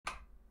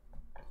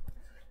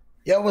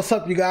Yo, what's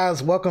up, you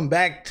guys? Welcome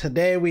back.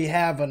 Today we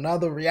have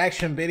another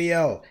reaction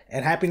video,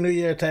 and Happy New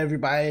Year to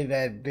everybody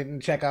that didn't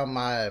check out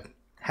my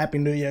Happy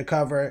New Year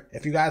cover.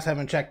 If you guys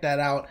haven't checked that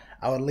out,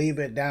 I will leave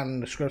it down in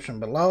the description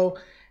below.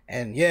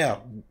 And yeah,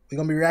 we're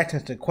gonna be reacting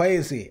to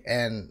Kewsi,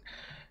 and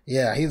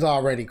yeah, he's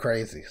already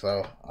crazy.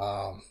 So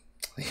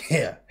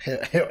yeah,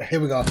 here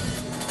we go.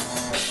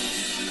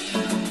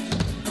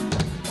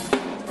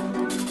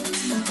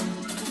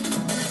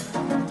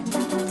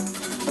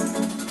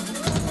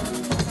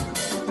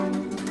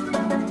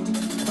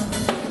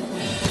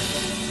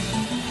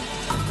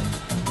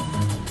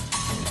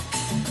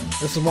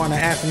 This is one of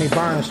Anthony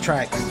Burns'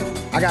 tracks.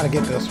 I gotta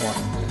get this one.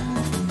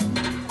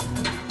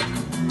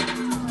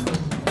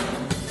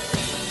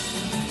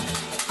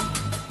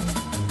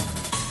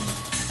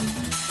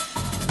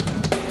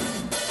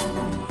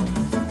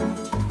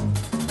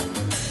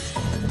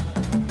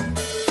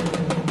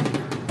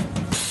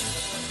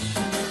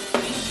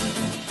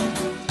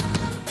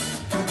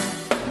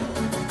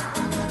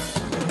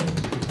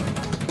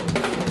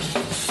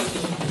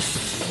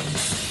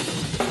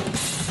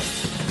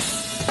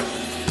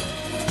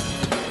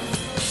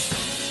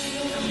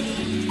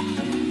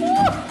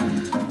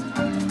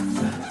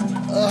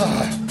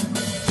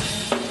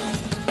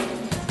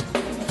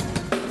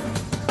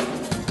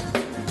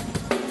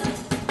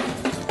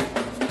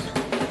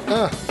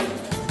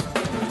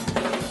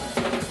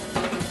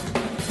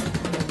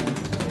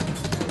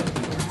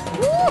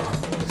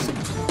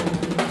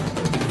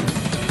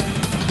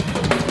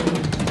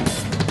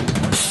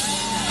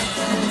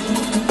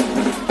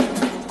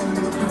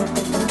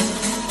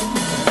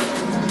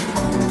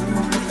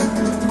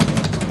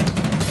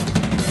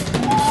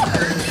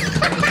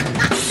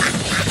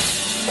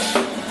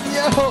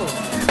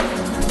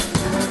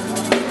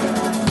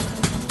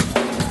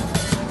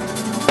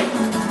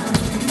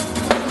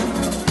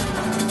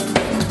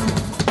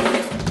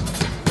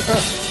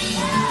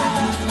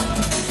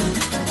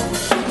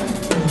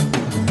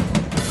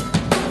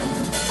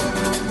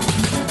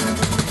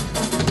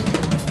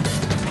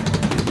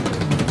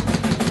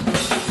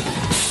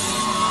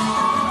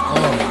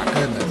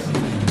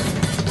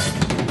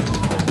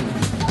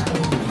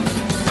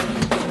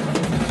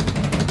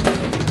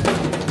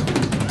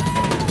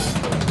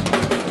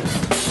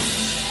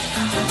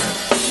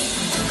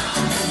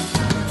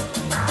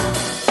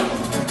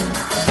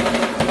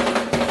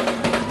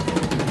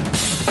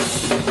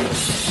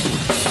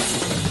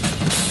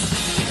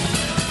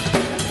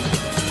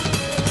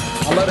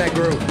 I love that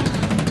groove.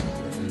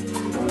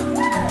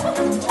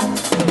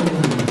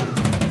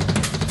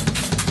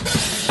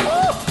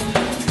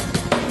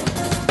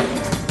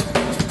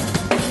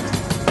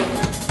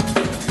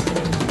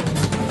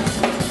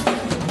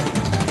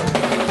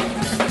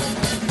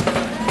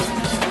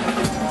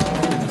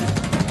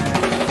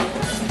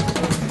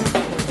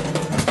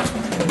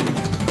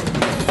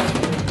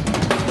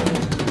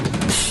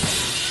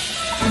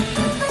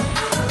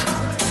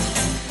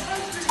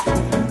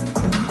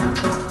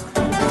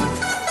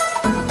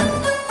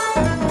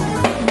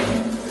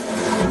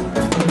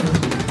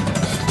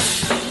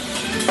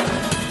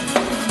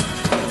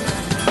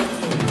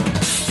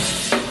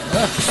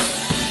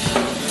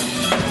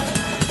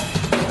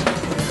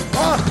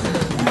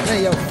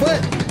 Hey, your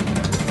foot.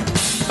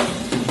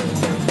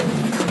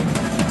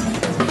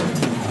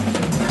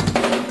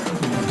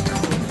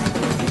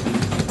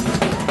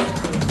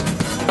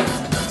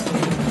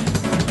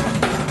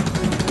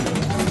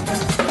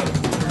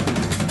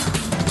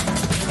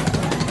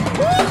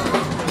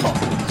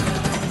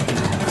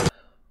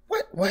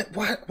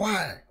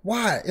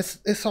 Why?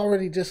 It's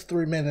already just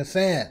 3 minutes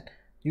in.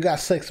 You got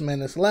 6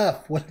 minutes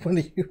left. What are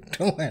you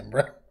doing,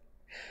 bro?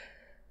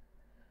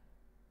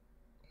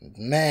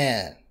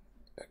 Man.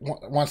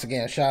 Once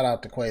again, shout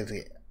out to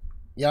Kewsi.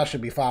 Y'all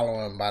should be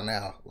following him by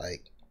now.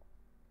 Like,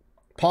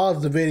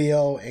 pause the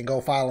video and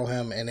go follow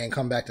him and then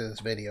come back to this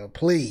video,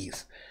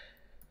 please.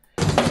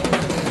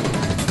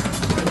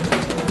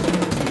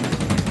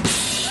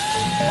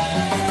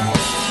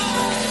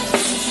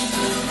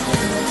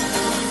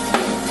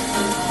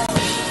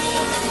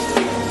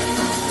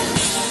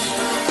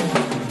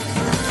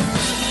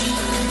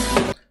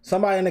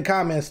 Somebody in the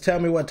comments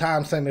tell me what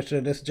time signature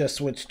this just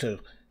switched to.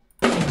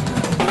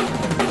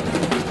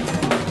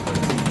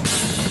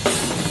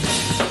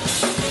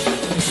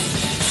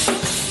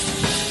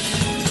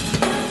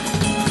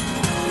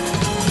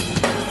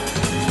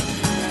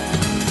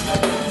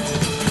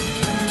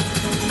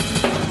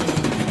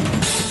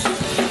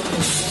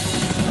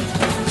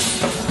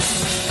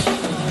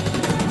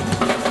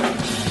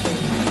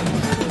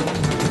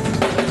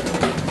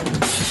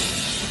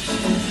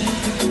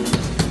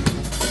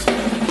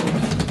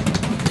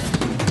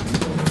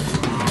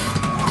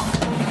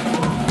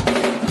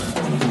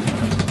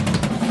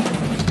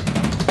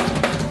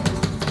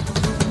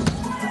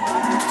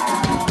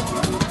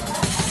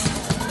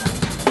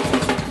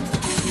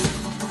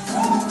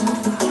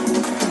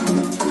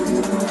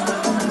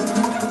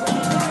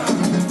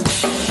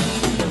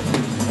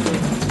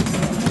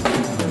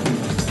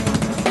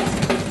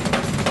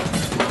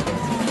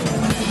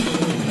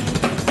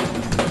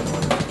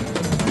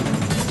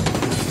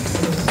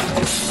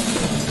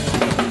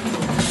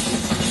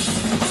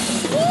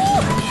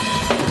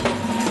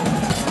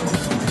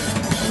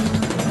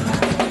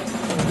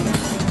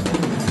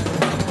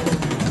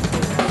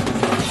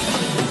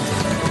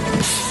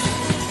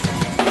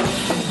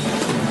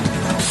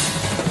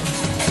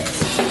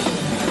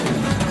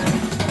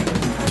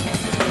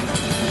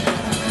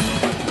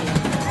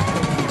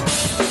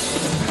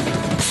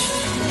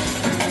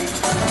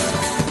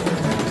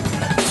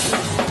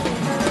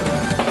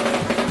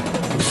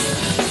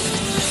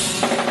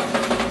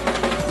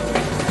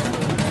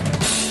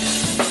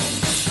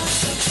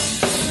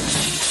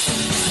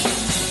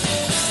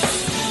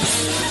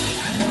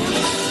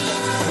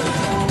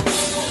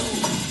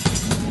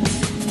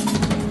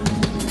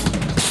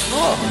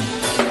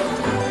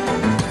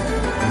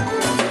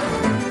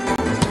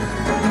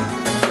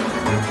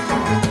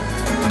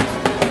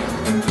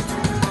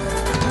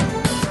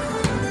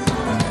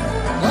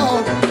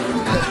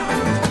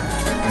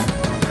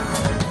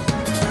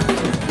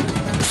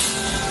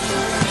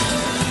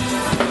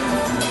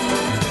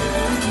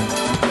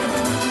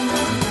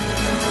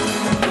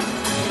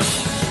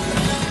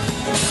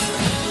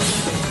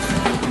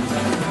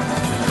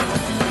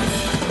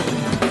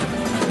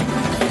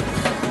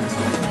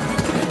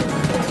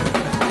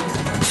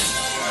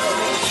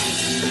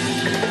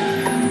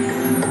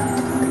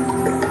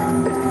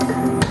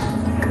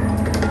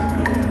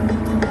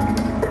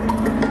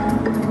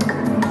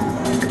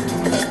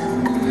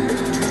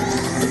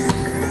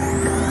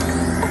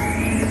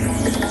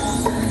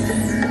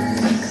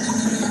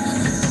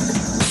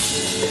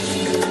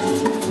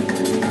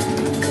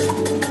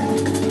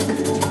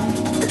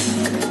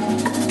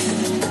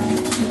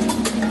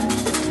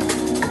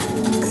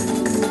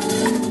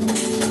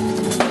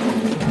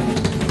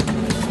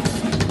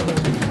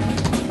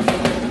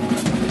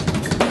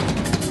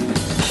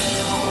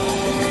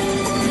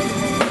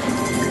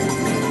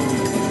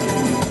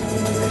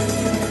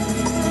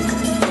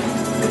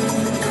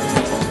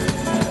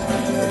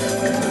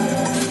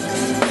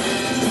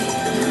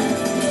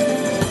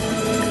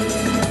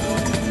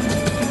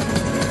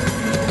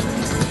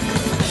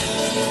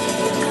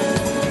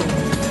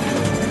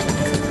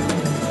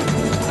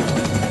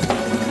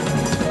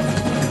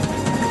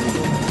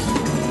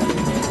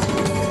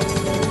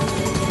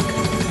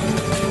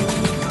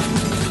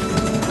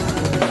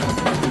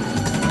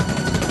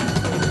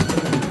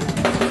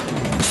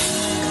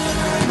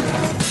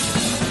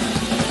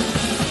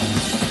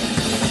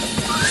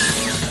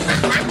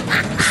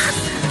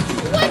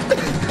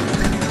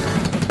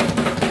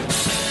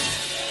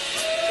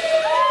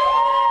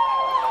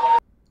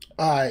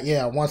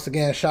 Yeah, once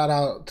again, shout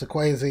out to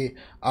Kewsi.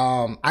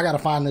 I gotta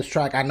find this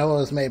track. I know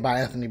it was made by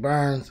Anthony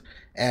Burns,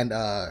 and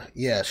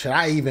yeah, should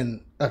I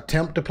even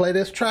attempt to play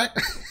this track?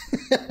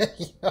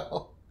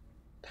 Yo.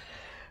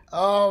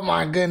 Oh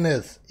my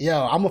goodness.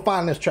 Yo, I'm gonna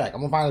find this track.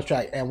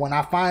 And when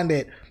I find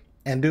it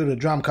and do the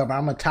drum cover,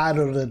 I'm gonna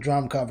title the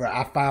drum cover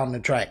 "I Found the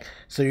Track,"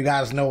 so you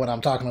guys know what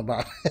I'm talking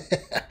about.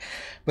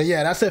 But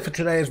yeah, that's it for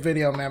today's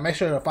video, man. Make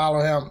sure to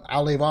follow him.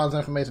 I'll leave all his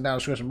information down in the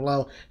description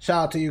below.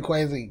 Shout out to you,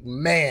 Kewsi.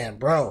 Man,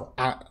 bro,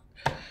 I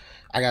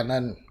got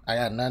nothing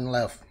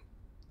left.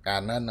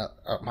 Got nothing.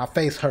 My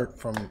face hurt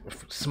from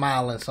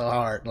smiling so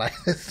hard. Like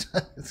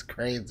it's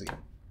crazy.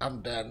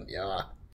 I'm done, y'all.